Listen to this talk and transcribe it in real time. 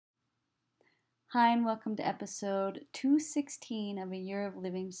Hi, and welcome to episode 216 of A Year of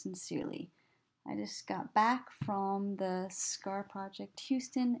Living Sincerely. I just got back from the Scar Project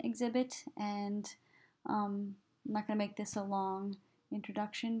Houston exhibit, and I'm not going to make this a long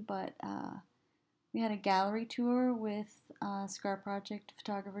introduction, but we had a gallery tour with Scar Project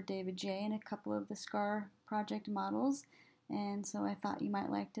photographer David J. and a couple of the Scar Project models, and so I thought you might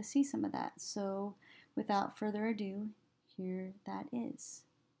like to see some of that. So without further ado, here that is.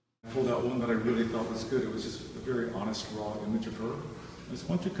 I pulled out one that I really thought was good. It was just a very honest, raw image of her. I said,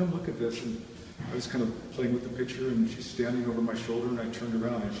 why don't you come look at this? And I was kind of playing with the picture, and she's standing over my shoulder, and I turned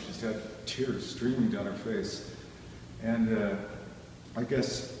around, and she just had tears streaming down her face. And I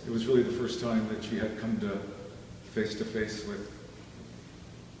guess it was really the first time that she had come to face with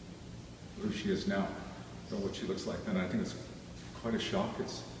who she is now, or what she looks like. And I think it's quite a shock.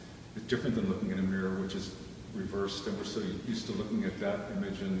 It's different than looking in a mirror, which is reversed, and we're so used to looking at that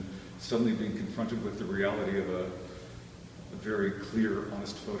image and suddenly being confronted with the reality of a very clear,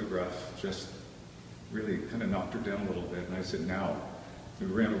 honest photograph just really kind of knocked her down a little bit. And I said, now. We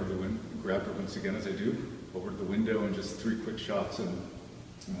ran over the window, grabbed her once again, as I do, over to the window, and just 3 quick shots, and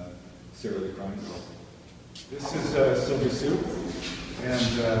Sarah the crying girl. This is Sylvie Sue, and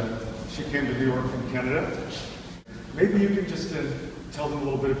she came to New York from Canada. Maybe you can just tell them a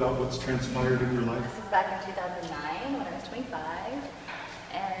little bit about what's transpired in your life. This is back in 2009 when I was 25,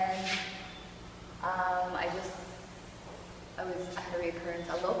 and I had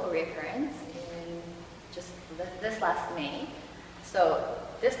a local reoccurrence in just this last May. So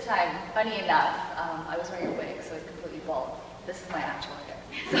this time, funny enough, I was wearing a wig, so it's completely bald. This is my actual hair.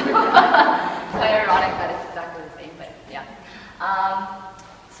 So it's kind of ironic that it's exactly the same, but yeah.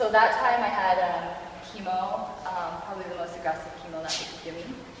 So that time I had chemo, probably the most aggressive chemo that they could give me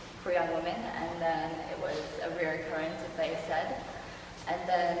for young women, and then it was a reoccurrence, as I said. And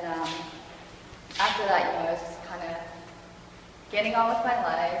then after that, I was just kind of getting on with my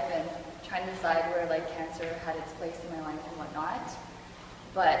life and trying to decide where cancer had its place in my life and whatnot.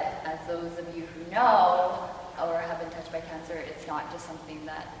 But as those of you who know or have been touched by cancer, it's not just something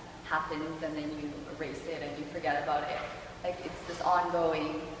that happens and then you erase it and you forget about it. It's this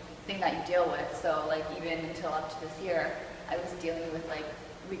ongoing thing that you deal with. So even until up to this year, I was dealing with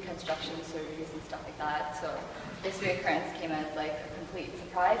reconstruction surgeries and stuff like that. So this reoccurrence came as a complete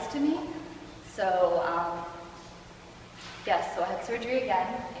surprise to me. So yes, so I had surgery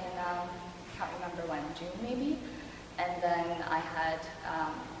again in, can't remember when, June maybe. And then I had,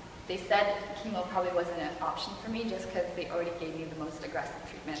 they said chemo probably wasn't an option for me just because they already gave me the most aggressive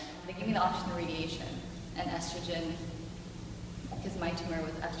treatment. They gave me the option of radiation and estrogen, because my tumor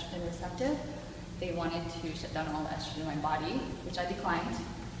was estrogen receptive. They wanted to shut down all the estrogen in my body, which I declined.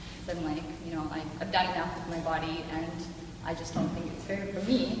 Said I've done enough with my body, and I just don't think it's fair for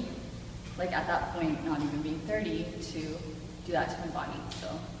me, at that point, not even being 30, to do that to my body. So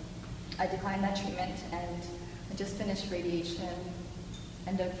I declined that treatment, and I just finished radiation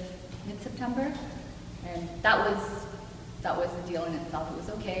end of mid-September, and that was the deal in itself. It was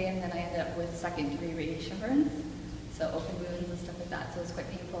okay, and then I ended up with second-degree radiation burns. So open wounds and stuff like that, so it was quite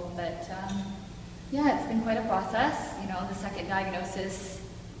painful. But yeah, it's been quite a process. The second diagnosis,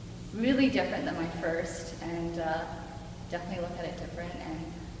 really different than my first, and definitely look at it different and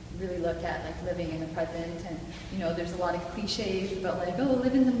really look at living in the present. And there's a lot of cliches about oh,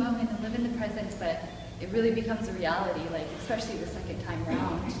 live in the moment and live in the present, but it really becomes a reality, especially the second time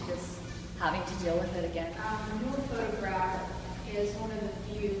round, just having to deal with it again. Your photograph is one of the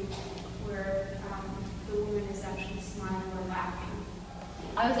few where the woman is actually smiling or laughing.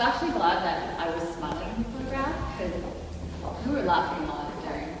 I was actually glad that I was smiling in the photograph, because we were laughing a lot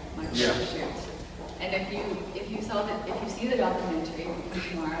during my photo shoot. And if you see the documentary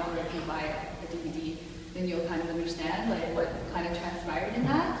tomorrow, or if you buy a DVD, then you'll kind of understand what kind of transpired in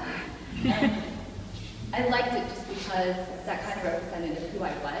that. And I liked it just because that kind of represented who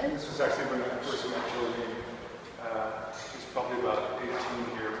I was. This was actually when I first met Jolene. She was probably about 18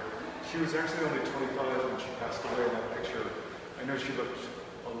 here. She was actually only 25 when she passed away in that picture. I know she looked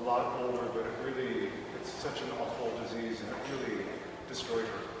a lot older, but it's such an awful disease, and it really destroyed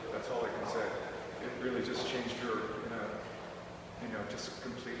her. That's all I can say. It really just changed her just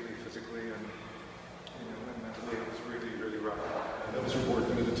completely physically and mentally. It was really, really rough. That was her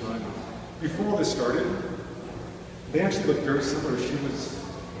boyfriend at the time. Before all this started, they actually looked very similar. She was,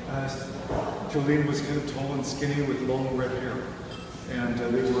 Jolene was kind of tall and skinny with long red hair. And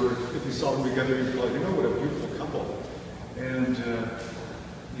they were, if you saw them together, you'd be like, what a beautiful couple. And,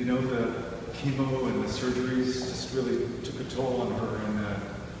 the chemo and the surgeries just really took a toll on her, and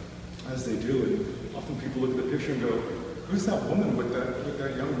as they do. And often people look at the picture and go, who's that woman with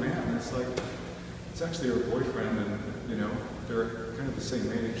that young man? And it's It's actually her boyfriend, and you know, they're kind of the same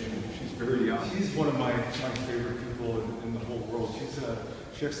age. She's very young. She's one of my favorite people in the whole world.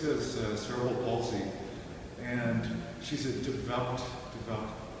 She actually has cerebral palsy, and she's a devout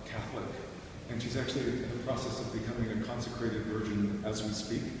Catholic. And she's actually in the process of becoming a consecrated virgin as we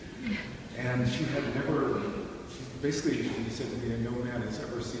speak. And she had never, basically, she said to me, no man has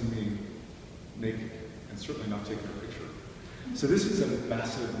ever seen me naked, and certainly not taken a picture. So this was a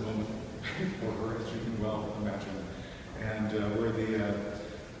massive moment for her, as you can well imagine. And where the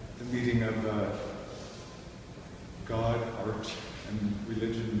meeting of God, art, and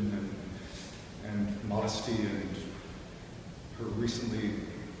religion, and modesty, and her recently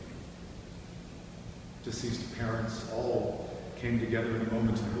deceased parents all came together in a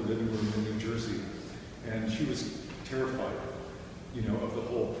moment in her living room in New Jersey. And she was terrified, you know, of the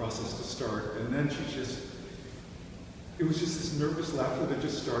whole process to start. And then it was just this nervous laughter that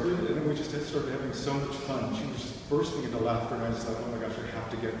just started, and then we just started having so much fun. She was just bursting into laughter, and I was like, oh my gosh, I have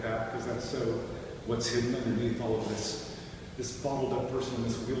to get that, because that's so what's hidden underneath all of this bottled up person in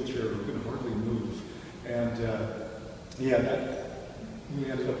this wheelchair who can hardly move. And we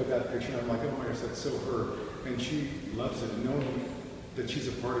ended up with that picture, and I'm like, oh my gosh, that's so her. And she loves it. Knowing that she's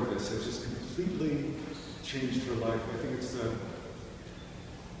a part of this has just completely changed her life. I think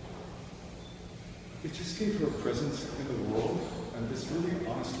it just gave her a presence in the world, and this really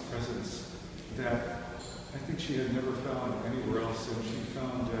honest presence that I think she had never found anywhere else. And she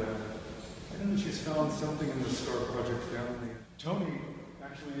found, I don't know, she's found something in the Scar Project family. Tony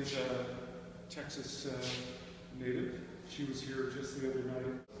actually is a Texas native. She was here just the other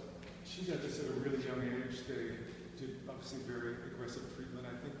night. She got this at a really young age. They did obviously very aggressive treatment.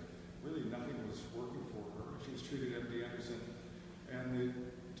 I think really nothing was working for her. She was treated at MD Anderson, and they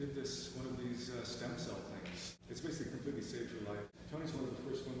did one of these stem cell things. It's basically completely saved her life. Tony's one of the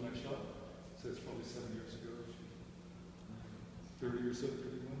first women I shot, so it's probably 7 years ago. 30 or so,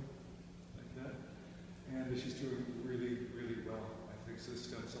 31, like that. And she's doing really, really well. I think so. The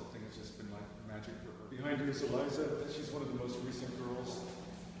stem cell thing has just been like magic for her. Behind her is Eliza. She's one of the most recent girls.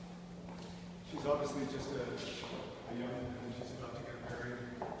 She's obviously just a young woman. She's about to get married.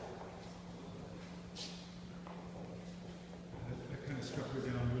 That kind of struck her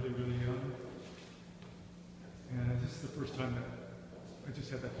down really, really young. And this is the first time that I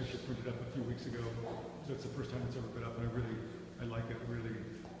just had that picture printed up a few weeks ago. That's the first time it's ever been up, and I like it really.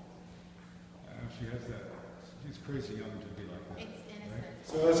 She has that. She's crazy young to be like that. It's innocent. Right?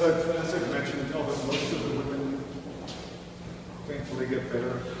 So as I've mentioned, most of the women thankfully get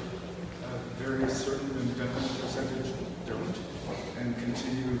better. A very certain and definite percentage don't, and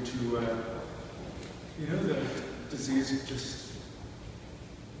continue to, the disease just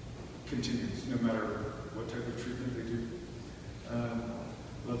continues no matter what type of treatment they do.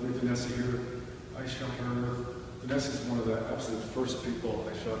 Lovely Vanessa here. I shot her. Vanessa's one of the absolute first people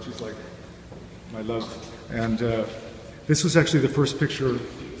I shot. She's like my love. And this was actually the first picture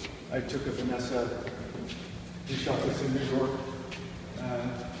I took of Vanessa. We shot this in New York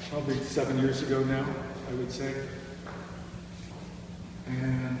probably 7 years ago now, I would say.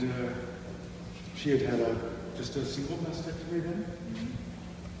 And she had just a single mastectomy then.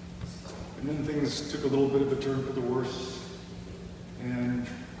 And then things took a little bit of a turn for the worse. And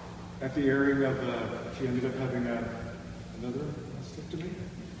at the airing of, she ended up having another mastectomy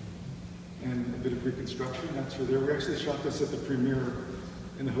and a bit of reconstruction. That's her there. We actually shot this at the premiere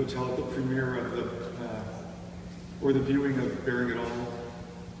in the hotel, at the premiere of the viewing of Bearing It All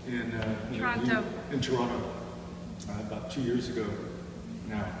in Toronto. In Toronto, about 2 years ago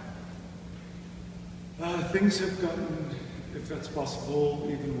now. Things have gotten, if that's possible,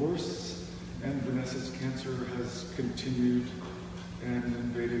 even worse. And Vanessa's cancer has continued and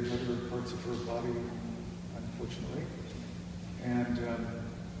invaded other parts of her body, unfortunately. And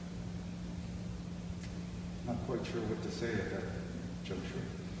not quite sure what to say at that juncture.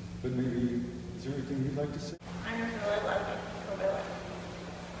 But maybe, is there anything you'd like to say? I just really love Billy,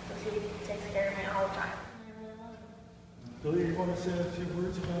 because he takes care of me all the time. I really love him. Billy, you want to say a few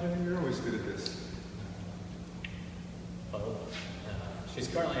words about it? You're always good at this. Well, she's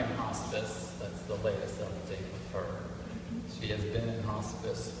currently in hospice. That's the latest update with her. She has been in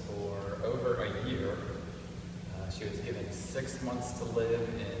hospice for over a year. She was given 6 months to live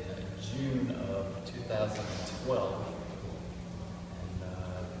in June of 2012. And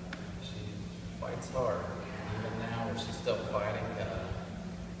she fights hard. Even now, she's still fighting.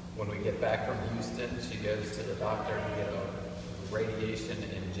 When we get back from Houston, she goes to the doctor to get a radiation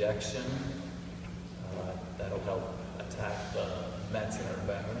injection. That'll help attack the mets in her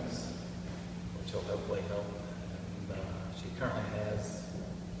bones, which will hopefully help. And, she currently has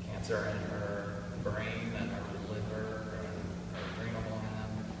cancer in her brain and her liver and her adrenal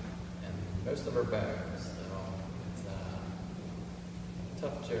gland and most of her bones. So it's a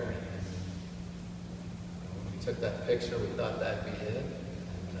tough journey. And when we took that picture, we thought that'd be it. And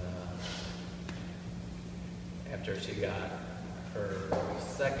after she got her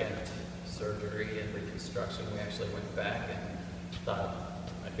second surgery and reconstruction, we actually went back and thought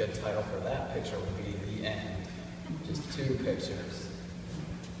a good title for that picture would be The End. Just 2 pictures.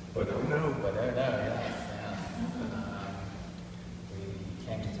 But oh no. But oh no, yes. We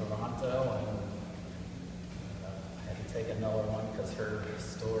came to Toronto and I had to take another one because her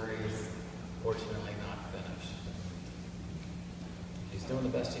story is fortunately not finished. She's doing the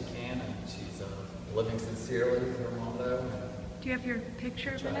best she can, and she's living sincerely with her motto. Do you have your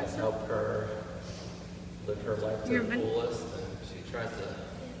picture, Try to Vanessa? help her live her life to Your the fullest, and she tries to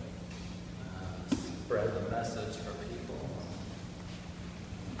spread the message for people.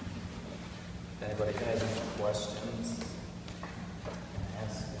 If anybody has any questions,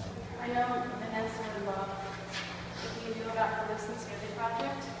 ask them. I know Vanessa would love what you do about the Listen Sincerely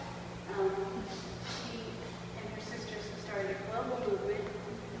Project. She and her sisters have started a global movement,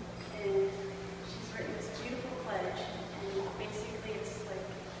 and she's written this beautiful pledge. And basically, it's like,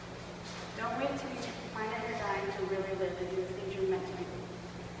 don't wait till you find out you're dying to really live and do the things you're meant to do.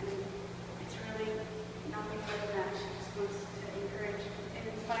 And it's really nothing more than that. She just wants to encourage and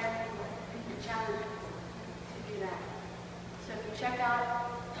inspire people and challenge people to do that. So if you check out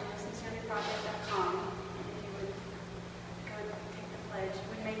ListenSincerelyProject.com, and if you would go and take the pledge, it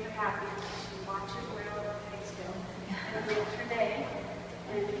would make her happy. She would watch it where her face go. And it makes her day.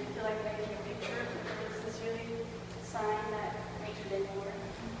 And if you feel like making a picture of her sincerely sign that makes her day more.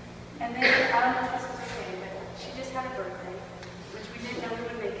 And then, I don't know if this is okay, but she just had a birthday, which we didn't know we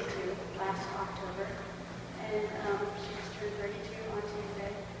would make it to last October. And she just turned 32 on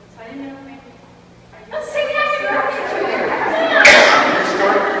Tuesday. So I didn't know if maybe... Let's sing happy birthday to her!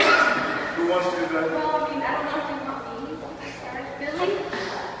 Who wants to do that? Well, I mean, I don't know if you want me to start. Billy?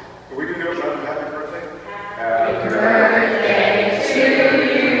 Are we going to do it about happy birthday? Happy birthday to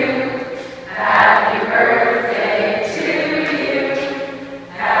you. Happy birthday to you.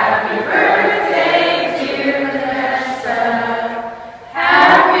 Happy birthday, dear Vanessa.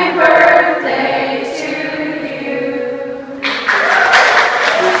 Happy birthday to you.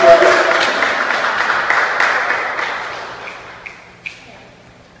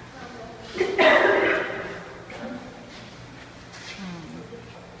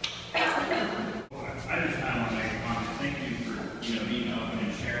 I just kind of want to make a comment. Thank you for, being open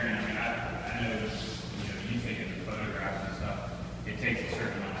and sharing. I mean, I know, you taking the photographs and stuff, it takes a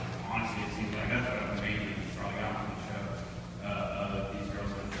certain amount of honesty. It seems like that's what I've mainly probably got from the show, of these girls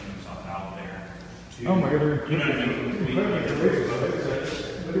that are putting themselves out there. Oh my God, they're incredibly courageous.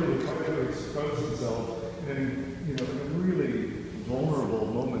 Literally trying to expose themselves in a really vulnerable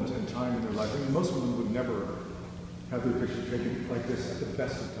moment in time in their life. I mean, most women would never have their picture taken like this at the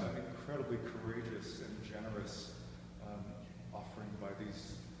best of times. Incredibly courageous and generous offering by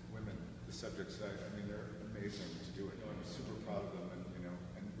these women, the subjects. I mean, they're amazing to do it. I'm super proud of them, and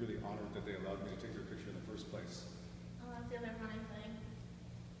really honored that they allowed me to take their picture in the first place. Oh, that's the other funny thing.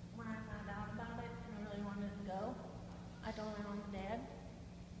 When I found out about it and I really wanted to go, I told my mom and dad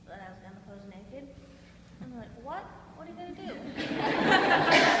that I was going to pose naked. And they're like, what? What are you going to do?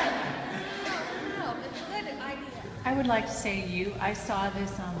 No, it's a good idea. I would like to say I saw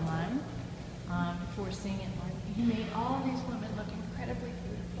this online before seeing it. You made all these women look incredibly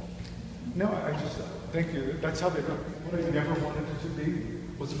beautiful. No, I just, thank you. That's how they look. What I never wanted it to be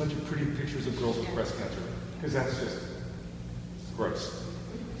was a bunch of pretty pictures of girls with breast cancer. Because that's just gross.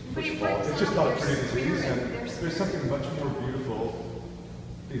 It's just not a pretty disease, and there's something much more beautiful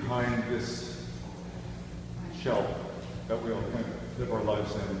behind this shell that we all kind of live our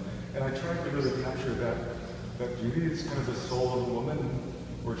lives in. And I tried to really capture that beauty. It's kind of the soul of a woman,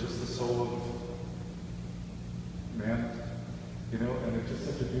 or just the soul of man, and it's just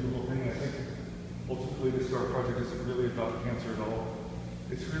such a beautiful thing. I think ultimately the SCAR Project isn't really about cancer at all.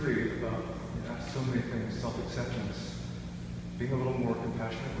 It's really about so many things: self-acceptance, being a little more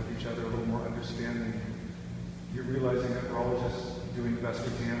compassionate with each other, a little more understanding. You're realizing that we're all just doing the best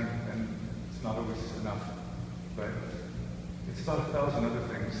we can, and it's not always enough. But it's about 1,000 other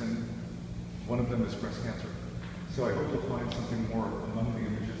things, and one of them is breast cancer. So I hope you'll find something more among the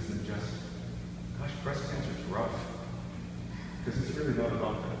images than just, gosh, breast cancer's rough. Because it's really not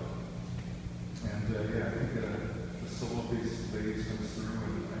about that. And I think the soul of these ladies comes through,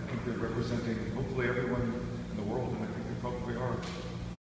 and I think they're representing hopefully everyone in the world, and I think they probably are.